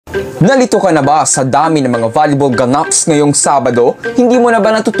Nalito ka na ba sa dami ng mga volleyball ganaps ngayong Sabado? Hindi mo na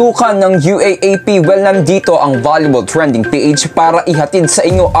ba natutukan ng UAAP? Well, nandito ang Volleyball Trending PH para ihatid sa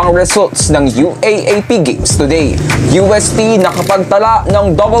inyo ang results ng UAAP games today. USTE nakapagtala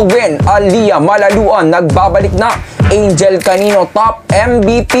ng double win. Alleiah Malaluan nagbabalik na. Angel Canino top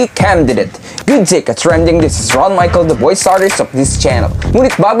MVP candidate. Good day ka trending, this is Ron Michael, the voice artist of this channel.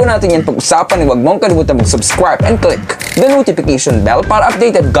 Ngunit bago natin yan pag-usapan, huwag mong kalimutan mag-subscribe and click the notification bell para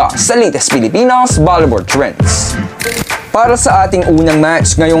updated ka sa latest Pilipinas Volleyball Trends. Para sa ating unang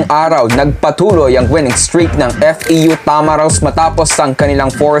match ngayong araw, nagpatuloy ang winning streak ng FEU Tamaraws matapos ang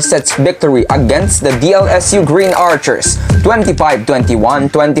kanilang 4 sets victory against the DLSU Green Archers 25-21,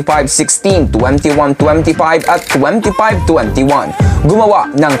 25-16, 21-25 at 25-21.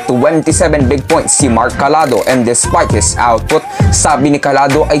 Gumawa ng 27 big points si Mark Calado, and despite his output, sabi ni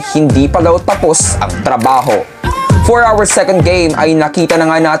Calado ay hindi pa daw tapos ang trabaho. For our second game ay nakita na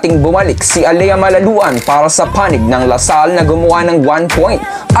nga nating bumalik si Alleiah Malaluan para sa panig ng Salle na gumawa ng 1 point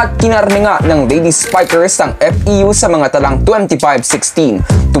at kinarni nga ng Lady Spikers ang FEU sa mga talang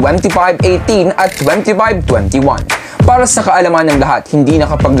 25-16, 25-18 at 25-21. Para sa kaalaman ng lahat, hindi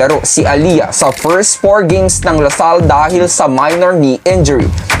nakapaglaro si Alleiah sa first 4 games ng Salle dahil sa minor knee injury.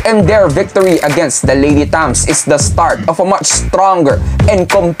 And their victory against the Lady Tams is the start of a much stronger and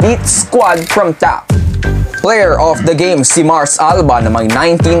complete squad from top. Player of the game si Mars Alba na may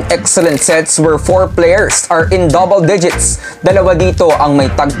 19 excellent sets where 4 players are in double digits. Dalawa dito ang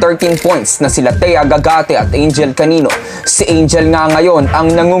may tag 13 points na sila Thea Gagate at Angel Canino. Si Angel nga ngayon ang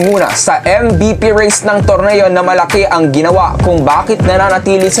nangunguna sa MVP race ng torneo na malaki ang ginawa kung bakit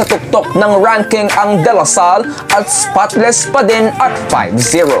nananatili sa tuktok ng ranking ang De La Salle at spotless pa din at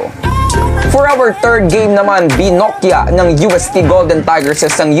 5-0. For our third game naman, binokya ng UST Golden Tigers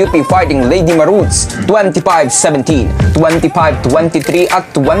ang UP Fighting Lady Maroons 25-17, 25-23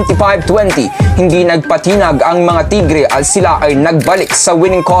 at 25-20. Hindi nagpatinag ang mga Tigre at sila ay nagbalik sa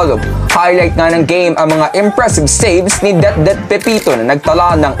winning column. Highlight nga ng game ang mga impressive saves ni Det Pepito na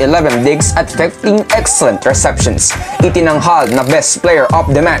nagtala ng 11 digs at 15 excellent receptions. Itinanghal na best player of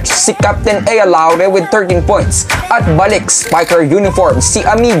the match si Captain Ea Laure with 13 points at balik spiker uniform si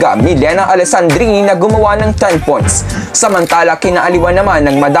Amiga Milena Alessandrini na gumawa ng 10 points. Samantala, kinaaliwan naman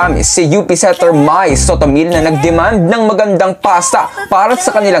ng madami si UP setter Mai Sotomil na nagdemand ng magandang pasa para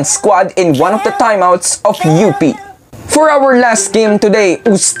sa kanilang squad in one of the timeouts of UP. For our last game today,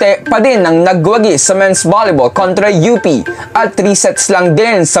 USTE pa din ang nagwagi sa men's volleyball kontra UP at 3 sets lang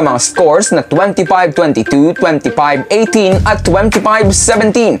din sa mga scores na 25-22, 25-18 at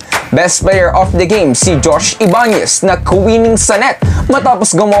 25-17. Best player of the game si Josh Ibañez na winning sa net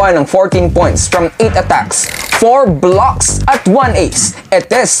matapos gumawa ng 14 points from 8 attacks, 4 blocks at 1 ace.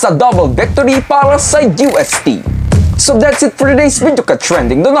 Ito sa double victory para sa UST. So that's it for today's video ka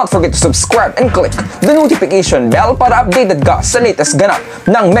trending. Do not forget to subscribe and click the notification bell para updated ka sa latest ganap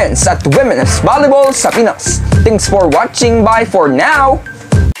ng men's at women's volleyball sa Pinas. Thanks for watching. Bye for now!